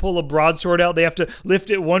try to pull a broadsword out? They have to lift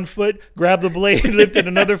it 1 foot, grab the blade, lift it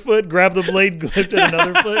another foot, grab the blade, lift it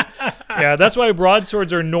another foot. Yeah, that's why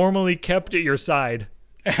broadswords are normally kept at your side.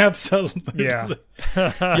 Absolutely. Yeah.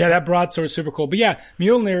 That broadsword is super cool. But yeah,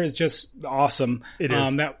 Mjolnir is just awesome. It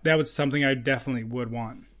is. That was something I definitely would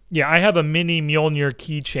want. Yeah, I have a mini Mjolnir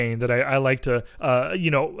keychain that I like to,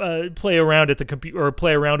 play around at the computer or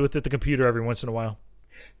play around with at the computer every once in a while.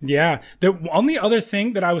 Yeah. The only other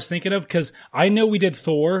thing that I was thinking of, because I know we did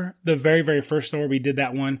Thor, the very, very first Thor, we did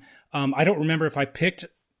that one. I don't remember if I picked,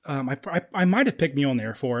 I might have picked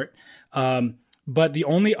Mjolnir for it. But the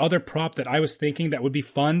only other prop that I was thinking that would be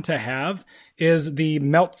fun to have is the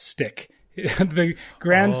melt stick. The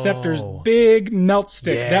Grand Scepter's big melt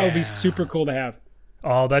stick. Yeah. That would be super cool to have.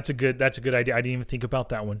 Oh, that's a good idea. I didn't even think about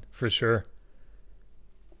that one for sure.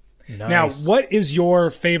 Nice. Now, what is your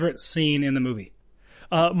favorite scene in the movie?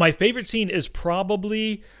 My favorite scene is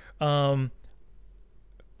probably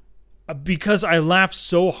because I laughed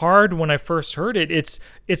so hard when I first heard it.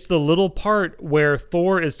 It's the little part where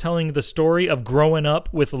Thor is telling the story of growing up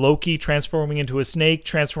with Loki transforming into a snake,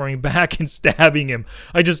 transforming back and stabbing him.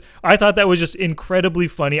 I thought that was just incredibly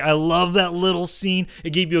funny. I love that little scene.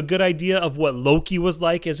 It gave you a good idea of what Loki was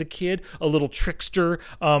like as a kid, a little trickster,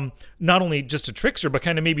 not only just a trickster, but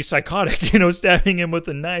kind of maybe psychotic, stabbing him with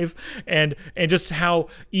a knife, and just how,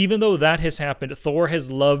 even though that has happened, Thor has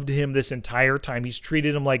loved him this entire time. He's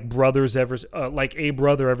treated him like like a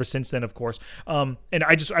brother ever since then, of course. And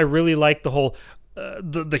I really like the whole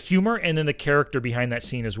the humor and then the character behind that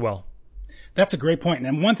scene as well. That's a great point.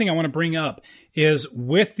 And one thing I want to bring up is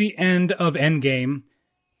with the end of Endgame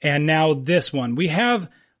and now this one, we have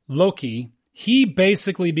Loki. He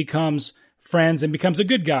basically becomes friends and becomes a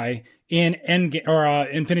good guy in Endgame or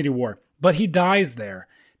Infinity War, but he dies there.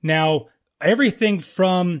 Now, everything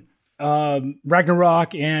from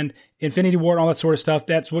Ragnarok and Infinity War and all that sort of stuff,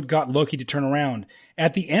 that's what got Loki to turn around.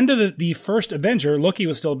 At the end of the first Avenger, Loki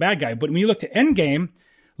was still a bad guy. But when you look to Endgame,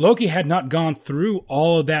 Loki had not gone through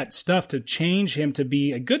all of that stuff to change him to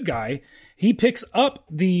be a good guy. He picks up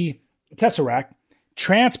the Tesseract,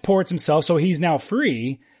 transports himself, so he's now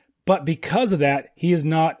free. But because of that, he is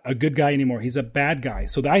not a good guy anymore. He's a bad guy.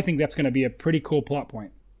 So I think that's going to be a pretty cool plot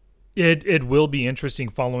point. It will be interesting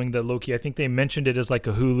following the Loki. I think they mentioned it as like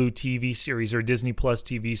a Hulu TV series or Disney Plus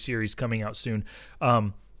TV series coming out soon.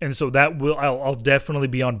 And so I'll definitely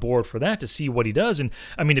be on board for that to see what he does. And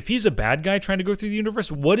I mean, if he's a bad guy trying to go through the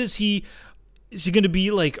universe, what is he going to be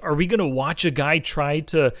like? Are we going to watch a guy try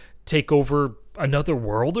to take over another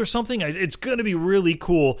world or something? It's going to be really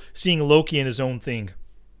cool seeing Loki in his own thing.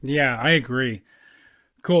 Yeah, I agree.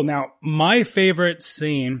 Cool. Now, my favorite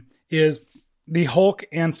scene is the Hulk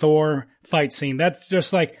and Thor fight scene. That's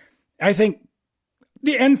just like, I think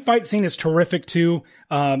the end fight scene is terrific too.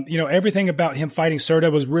 Everything about him fighting Surtur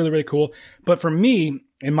was really, really cool. But for me,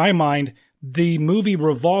 in my mind, the movie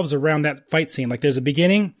revolves around that fight scene. Like there's a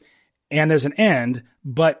beginning and there's an end,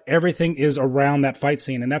 but everything is around that fight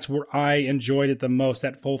scene. And that's where I enjoyed it the most,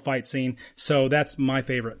 that full fight scene. So that's my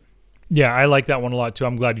favorite. Yeah, I like that one a lot too.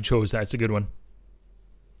 I'm glad you chose that. It's a good one.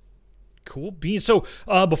 Cool beans. So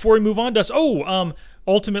before we move on, Dust,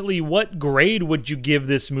 ultimately, what grade would you give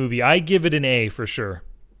this movie? I give it an A for sure.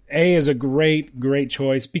 A is a great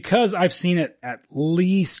choice because I've seen it at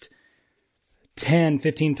least 10,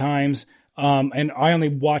 15 times. And I only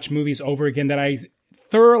watch movies over again that I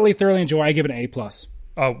thoroughly enjoy. I give it an A+.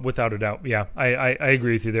 Oh, without a doubt. Yeah, I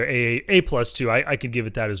agree with you there. A plus too. I could give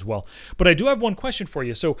it that as well. But I do have one question for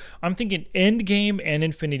you. So I'm thinking Endgame and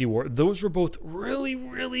Infinity War. Those were both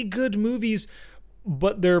really good movies,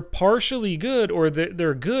 but they're partially good, or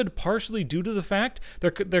they're good partially due to the fact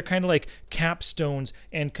they're kind of like capstones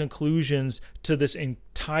and conclusions to this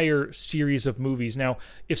entire series of movies. Now,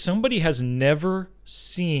 if somebody has never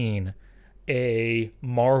seen a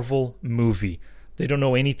Marvel movie, they don't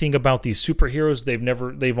know anything about these superheroes.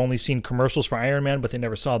 They've only seen commercials for Iron Man, but they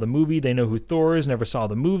never saw the movie. They know who Thor is, never saw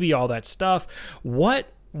the movie, all that stuff.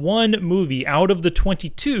 What one movie out of the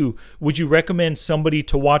 22 would you recommend somebody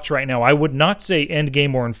to watch right now? I would not say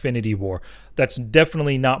Endgame or Infinity War. That's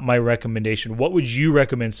definitely not my recommendation. What would you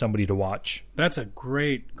recommend somebody to watch? That's a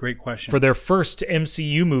great question. For their first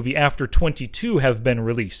MCU movie after 22 have been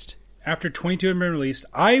released. After 22 have been released,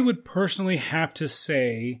 I would personally have to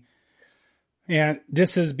say, and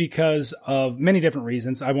this is because of many different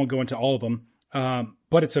reasons. I won't go into all of them,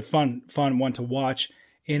 but it's a fun one to watch.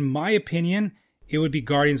 In my opinion, it would be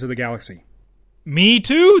Guardians of the Galaxy. Me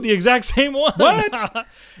too, the exact same one. What?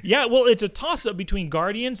 Yeah, well, it's a toss-up between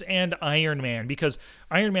Guardians and Iron Man, because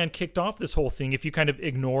Iron Man kicked off this whole thing. If you kind of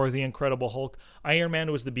ignore the Incredible Hulk, Iron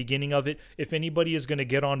Man was the beginning of it. If anybody is going to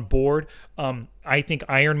get on board, I think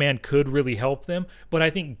Iron Man could really help them, but I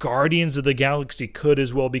think Guardians of the Galaxy could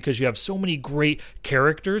as well, because you have so many great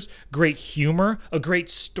characters, great humor, a great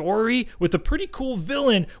story with a pretty cool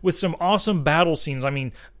villain with some awesome battle scenes. I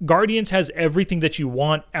mean, Guardians has everything that you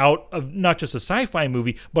want out of not just a sci-fi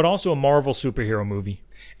movie, but also a Marvel superhero movie.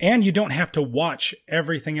 And you don't have to watch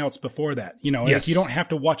everything else before that. You know, yes. You don't have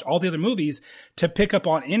to watch all the other movies to pick up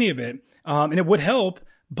on any of it. And it would help,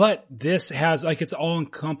 but this has like its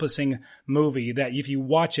all-encompassing movie that if you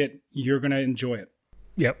watch it, you're going to enjoy it.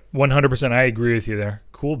 Yep, 100%. I agree with you there.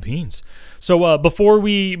 Cool beans. So before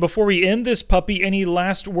we end this puppy, any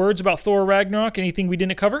last words about Thor Ragnarok? Anything we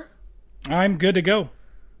didn't cover? I'm good to go.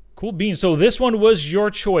 Cool beans. So this one was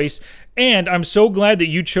your choice, and I'm so glad that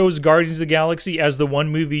you chose Guardians of the Galaxy as the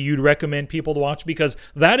one movie you'd recommend people to watch, because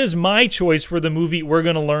that is my choice for the movie we're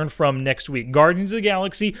going to learn from next week. Guardians of the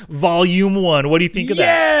Galaxy Volume 1. What do you think of that?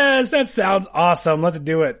 Yes, that sounds awesome. Let's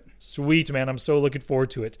do it. Sweet, man. I'm so looking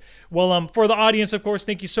forward to it. Well, for the audience, of course,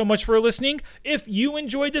 thank you so much for listening. If you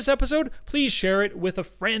enjoyed this episode, please share it with a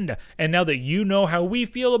friend. And now that you know how we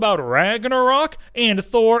feel about Ragnarok and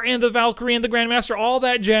Thor and the Valkyrie and the Grandmaster, all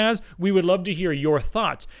that jazz, we would love to hear your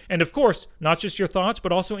thoughts. And of course, not just your thoughts,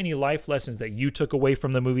 but also any life lessons that you took away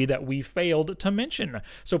from the movie that we failed to mention.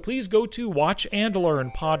 So please go to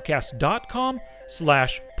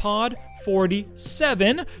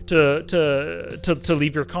watchandlearnpodcast.com/pod47 to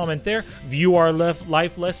leave your comment there, view our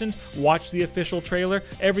life lessons, watch the official trailer.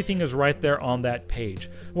 Everything is right there on that page.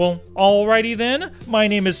 Well, alrighty then. My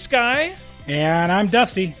name is Sky. And I'm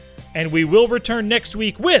Dusty. And we will return next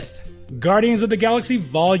week with Guardians of the Galaxy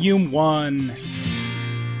Volume 1.